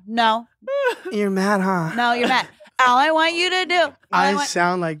 No, You're mad, huh? no, you're mad. All I want you to do, all I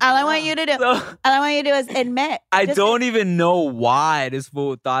want you to do is admit. I Just- don't even know why this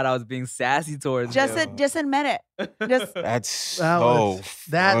fool thought I was being sassy towards him. Just admit it. Just That's That so was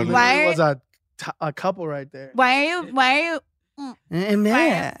that funny. Why- was a couple right there. why are you Admit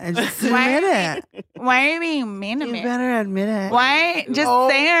it. Just admit it. why are you being mean to You me? better admit it. Why just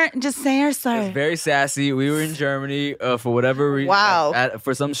say you're It's sorry. very sassy. We were in Germany for whatever reason. Wow.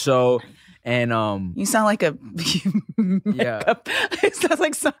 For some show, and You sound like a Yeah. It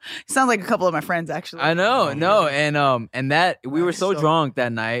sounds like a couple of my friends actually. I know, no, and that we were so So- drunk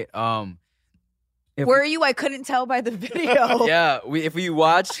that night. If- Were you? I couldn't tell by the video. Yeah, if we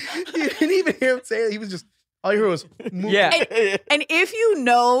watch, You didn't even hear him say it. He was just, all you heard was, move. yeah, And if you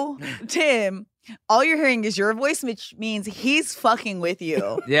know Tim, all you're hearing is your voice, which means he's fucking with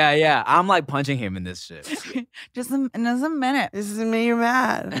you. yeah. I'm like punching him in this shit. just a minute. This is me, you're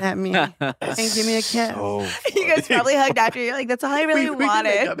mad at me. And give me a kiss. So You guys probably hugged after. You're like, that's all I really We can make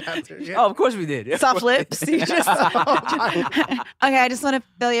wanted. up after, yeah. Oh, of course we did. Soft lips. You just, okay, I just want to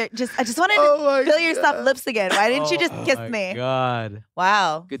feel your. I just wanted Oh my to feel your soft God. lips again. Why didn't you just kiss Oh my me? God,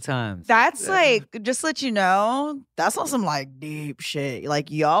 Wow. good times. That's like, just to let you know, that's on some like deep shit. Like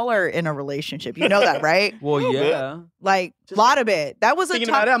y'all are in a relationship. You know that, right? Well, yeah. Like a lot of it. That was a Thinking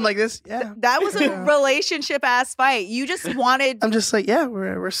about it, I'm like this, yeah. that was a relationship ass fight. You just wanted. I'm just like, yeah,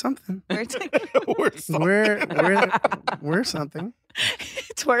 we're something. We're something.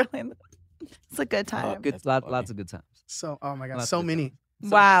 twirling. It's a good time. Good, lots of good times. So, oh my God, Lots so of many.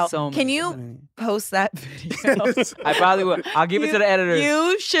 Wow. So Can many. you post that video? I probably will. I'll give it to the editors.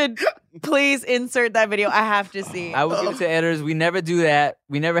 You should please insert that video. I have to see. I will give it to the editors. We never do that.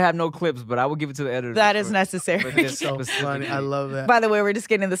 We never have no clips, but I will give it to the editors. That is for necessary. this So specific funny. I video. love that. By the way, we're just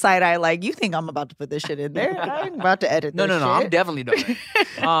getting the side eye. Like, you think I'm about to put this shit in there? I'm about to edit No, this no. I'm shit. definitely doing it.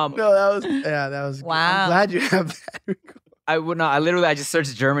 No, that was. Wow. I'm glad you have that. I would not. I just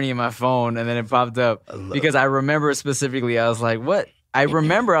searched Germany in my phone, and then it popped up because I remember specifically. I was like, "What?" I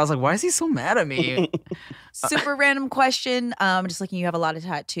remember. I was like, "Why is he so mad at me?" Super random question. Just looking, you have a lot of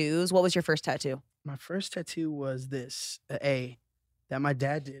tattoos. What was your first tattoo? My first tattoo was this A that my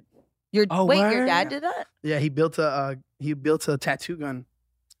dad did. Your Oh, wait, your word? dad did that? Yeah, he built a tattoo gun,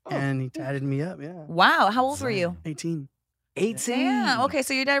 and he tatted me up. Yeah, Wow. How old were you? 18. 18. Yeah. Okay,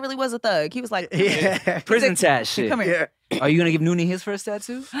 so your dad really was a thug. He was like, Yeah, Prison tat shit. Come here. Are you gonna give Noonie his first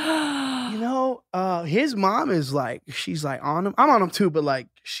tattoo? You know, his mom is like, she's like on him. I'm on him too, but like,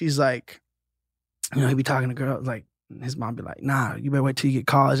 she's like, you know, he be talking to girls. Like, his mom be like, nah, you better wait till you get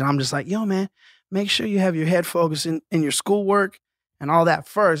college. And I'm just like, yo, man, make sure you have your head focused in your schoolwork and all that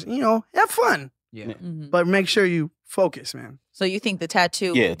first. You know, have fun, Yeah. Mhm. but make sure you focus, man. So you think the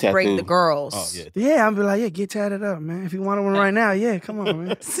tattoo Yeah, would break the tattoo. girls? Oh yeah. Yeah, I'm be like, yeah, get tatted up, man. If you want one right now, yeah, come on,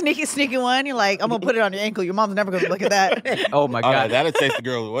 man. Sneaky one. You're like, I'm gonna put it on your ankle. Your mom's never gonna look at that. Oh my Oh, god. that'll chase the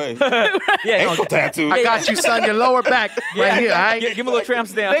girl away. Yeah, Ankle tattoo. I got you, son. Your lower back right here. All right. Give him a little tramp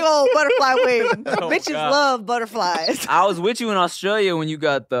stamp. Big old butterfly wing. Oh, Bitches God. love butterflies. I was with you in Australia when you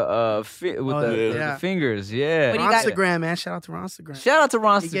got the with Oh, the yeah. fingers. Yeah. What do you got? Instagram, man. Shout out to Instagram. Shout out to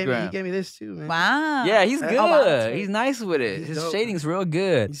Ron He Instagram. gave me this too, man. Wow. Yeah, he's Oh, good. wow, that's great. He's nice with it. He's His dope, shading's real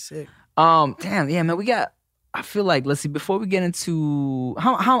good. He's sick. Damn, yeah, man. We got. I feel like let's see. Before we get into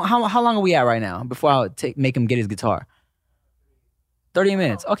how long are we at right now? Before I make him get his guitar. 30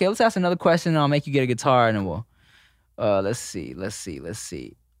 minutes. Okay, let's ask another question. And I'll make you get a guitar, and then we'll. Let's see.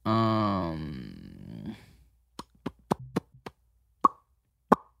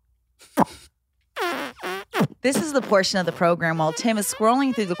 This is the portion of the program while Tim is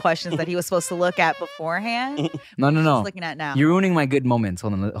scrolling through the questions that he was supposed to look at beforehand. No. He's looking at now. You're ruining my good moments.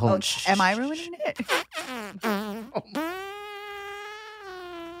 Hold on. Oh, am I ruining it?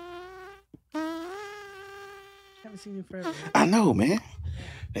 Haven't seen you forever. I know, man.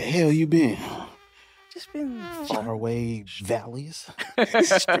 The hell you been? Just been. Faraway valleys.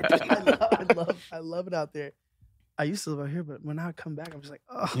 I love it out there. I used to live out here, but when I come back, I'm just like,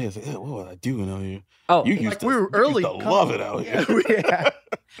 oh. Yeah, it's like, what was I doing out here? Oh, You used to, we were you early. used to love it out here. Yeah.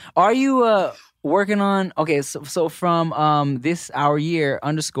 are you working on? Okay, so from this our year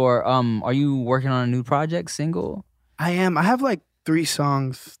underscore. Are you working on a new project, single? I am. I have like 3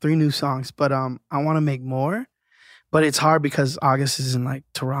 new songs, but I want to make more. But it's hard because August is in like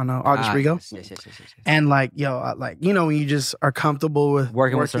Toronto, August Rigo. Yes. And like, like, when you just are comfortable with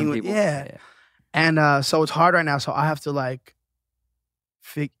Working with certain people. Yeah. And so it's hard right now. So I have to like,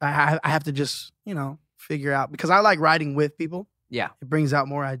 I have to just, figure out, because I like writing with people. Yeah. It brings out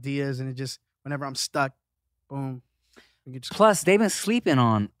more ideas, and it just, whenever I'm stuck, boom. we could just- Plus, they've been sleeping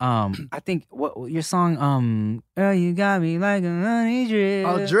on I think what your song Girl, you got me like a honey drip.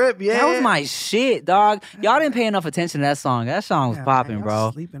 Oh, drip, yeah. That was my shit, dog. Y'all didn't pay enough attention to that song. That song was Yeah, popping, man, bro.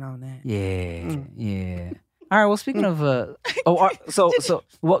 y'all sleeping on that. Yeah, yeah. All right. Well, speaking of so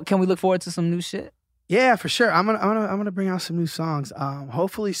what can we look forward to some new shit? Yeah, for sure. I'm gonna bring out some new songs.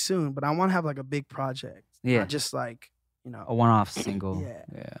 Hopefully soon. But I want to have like a big project. Yeah. Not just like, A one-off single. Yeah.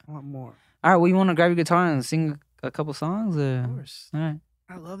 I want more. All right. Well, you want to grab your guitar and sing a couple songs? Of course. All right.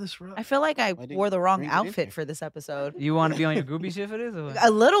 I love this rock. I feel like I Why didn't wore the you wrong bring it in outfit here? for this episode. You want to be on your groupie shit for this? Or what? A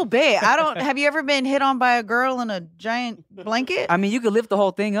little bit. Have you ever been hit on by a girl in a giant blanket? I mean, you could lift the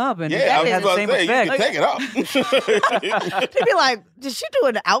whole thing up and Yeah, I was have the about same to say, effect. you can take it off. They'd be like, did she do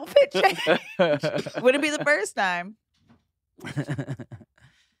an outfit change? Would it be the first time?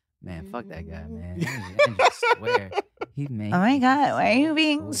 Man, fuck that guy, man. I just swear. He made Oh my me God, why are you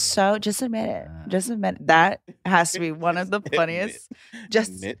being cool. so, just admit it. Just admit it. That has to be one of the funniest.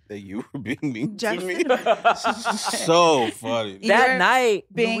 Just Admit that you were being mean Just to me. admit So funny. That You're night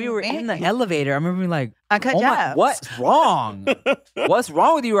when being we were in the mean. elevator, I remember being like, Uncut "Oh my, Gems. what's wrong? What's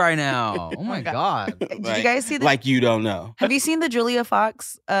wrong with you right now? Oh my god!" Did you guys see the Like you don't know. Have you seen the Julia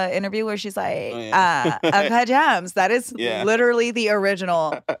Fox interview where she's like, yeah. Uncut Gems? That is Yeah. literally the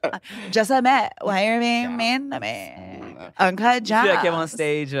original. Just admit why you're being mean to me. Uncut She Gems. like came on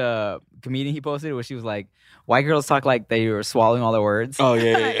stage, comedian he posted where she was like, "White girls talk like they were swallowing all their words." Oh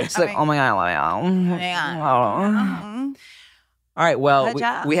yeah. She's like, "Oh my god, Mm. All right, well,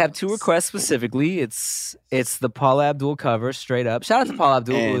 Good we have jobs. 2 requests specifically. It's the Paula Abdul cover, straight up. Shout out to Paula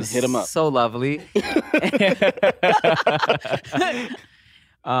Abdul, And who was hit 'em up. so lovely. That's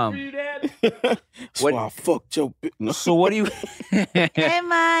why I fucked your bitch. No. So what do you Hey,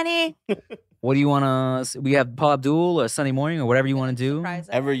 money. what do you want to? We have Paula Abdul or Sunday Morning or whatever you want to do. Surprise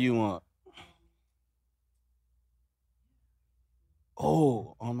us. Ever you want.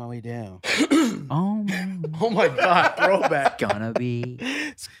 Oh, on my way down. Oh, my, Oh my God, throwback. gonna be.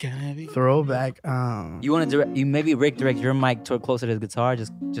 It's gonna be. Throwback. You want to direct? You maybe Rick direct your mic toward closer to the guitar,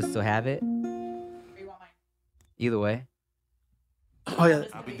 just to have it. Either way. Oh yeah.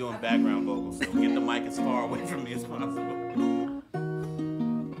 I'll be doing background vocals, so get the mic as far away from me as possible.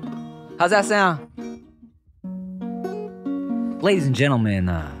 How's that sound? Ladies and gentlemen,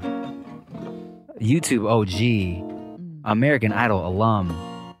 YouTube OG, American Idol alum,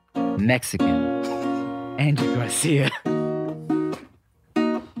 Mexican, Andrew Garcia.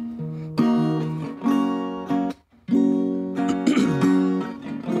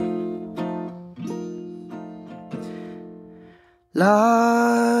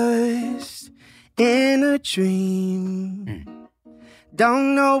 Lost in a dream.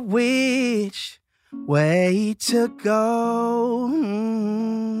 Don't know which way to go.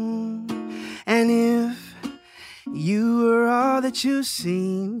 And if You were all that you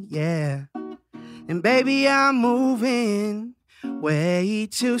seem, yeah. And baby, I'm moving way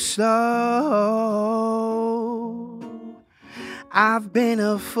too slow. I've been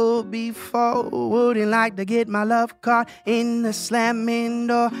a fool before, wouldn't like to get my love caught in the slamming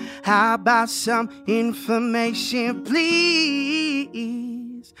door. How about some information,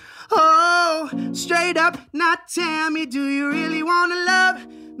 please? Oh, straight up, now tell me, do you really want to love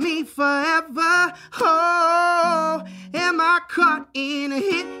me forever? Oh, am I caught in a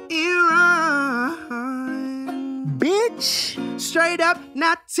hit and run? Bitch, straight up,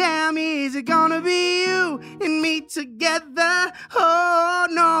 now tell me, is it gonna be you and me together? Oh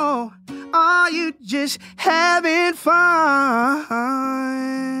no, are you just having fun?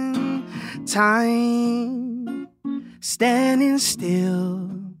 Time standing still,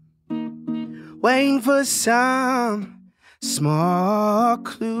 waiting for some small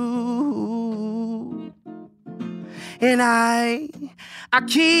clue. And I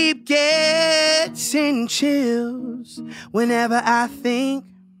keep getting chills whenever I think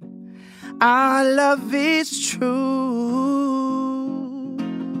our love is true.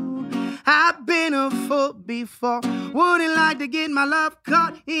 I've been a fool before, wouldn't like to get my love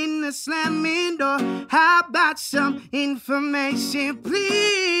caught in the slamming door. How about some information, please?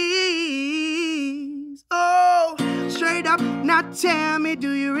 Oh, straight up, now tell me,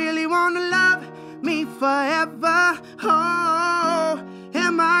 do you really want to love me forever? Oh,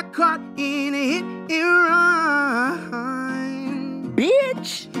 am I caught in a hit and run?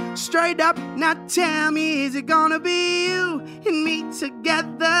 Bitch, straight up, now tell me, is it gonna be you and me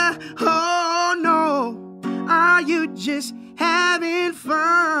together? Oh no, are you just having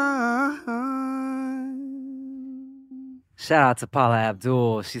fun? Shout out to Paula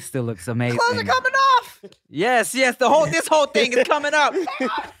Abdul. She still looks amazing. Clothes are coming off. Yes, this whole thing is coming up. Why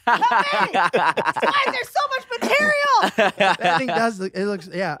is there so much material? That thing does. It looks.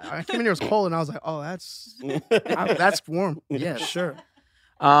 Yeah, I came in here, it was cold, and I was like, "Oh, that's warm." Yeah, sure.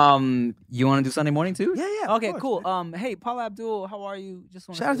 You want to do Sunday morning too? Yeah. Okay, of course, cool. man. Hey, Paula Abdul, how are you? Just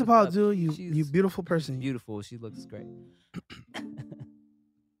want Shout out to Paula Abdul. You beautiful person. Beautiful. She looks great.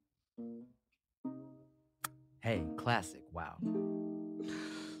 Hey, classic. Wow.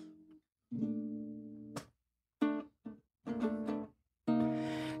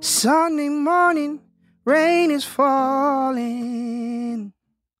 Sunday morning, rain is falling.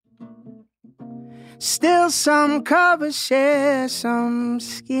 Still some covers share some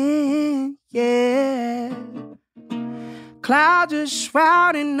skin, yeah. Clouds are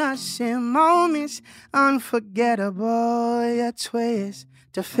shrouding us in moments unforgettable, a twist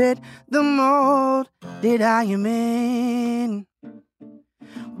to fit the mold that I am in.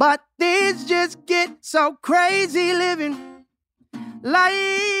 But things just get so crazy living.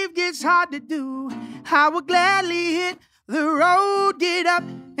 Life gets hard to do. I would gladly hit the road, get up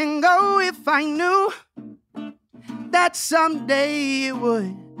and go if I knew that someday it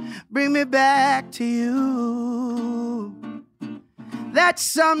would bring me back to you. That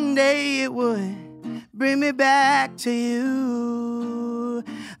someday it would bring me back to you.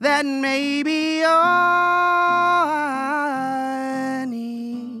 That maybe all I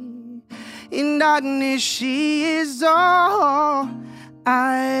need. In darkness, she is all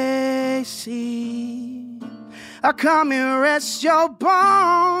I see. Come and rest your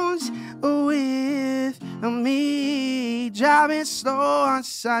bones with me. Driving slow on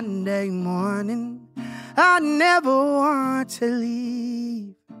Sunday morning, I never want to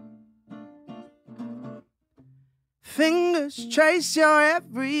leave. Fingers trace your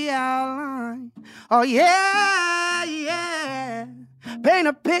every outline. Oh yeah, yeah. Paint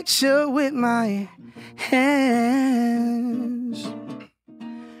a picture with my hands.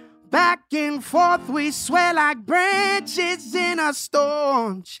 Back and forth we sway like branches in a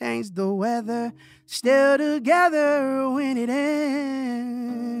storm. Change the weather, still together when it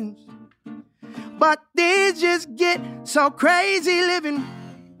ends. But things just get so crazy living.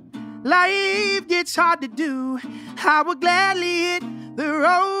 Life gets hard to do. I would gladly hit the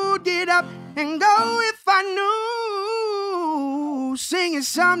road, get up and go if I knew. Singing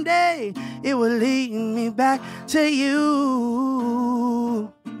someday it will lead me back to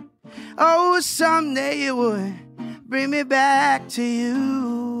you. Oh, someday it would bring me back to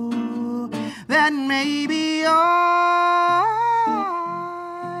you. That may be all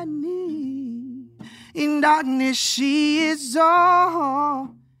I need. In darkness, she is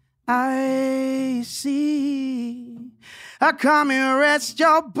all I see. I come and rest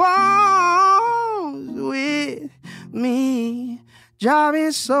your bones with me.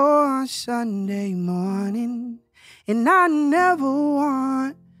 Driving slow on Sunday morning. And I never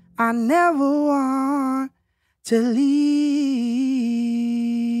want to leave.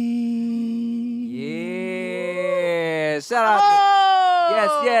 Yeah. Shout out to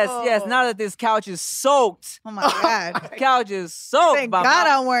Yes. Now that this couch is soaked. Oh my God. This couch is soaked. Thank by God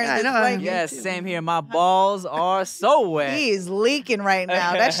my- I'm wearing this blanket. Yes, same here. My balls are so wet. He is leaking right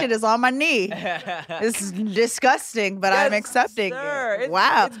now. That shit is on my knee. This is disgusting, but I'm Yes, accepting sir. it. It's-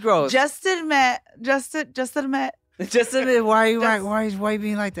 Wow. it's gross. Just admit. Just a bit. Why are you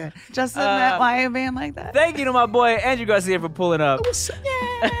being like that? Just admit why you're being like that. Thank you to my boy Andrew Garcia for pulling up.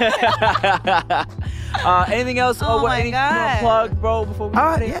 Anything else? Oh my anything you wanna God. plug, bro, before we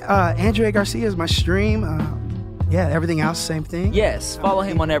Andrea Garcia is my stream. Everything else, same thing. Yes, follow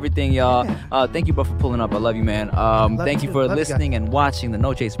him on everything, y'all. Thank you, bro, for pulling up. I love you, man. Thank you you. for Love you guys. listening and watching the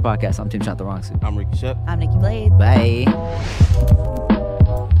No Chaser podcast. I'm Tim Chantarangsu. I'm Ricky Shep. I'm Nikki Blade. Bye.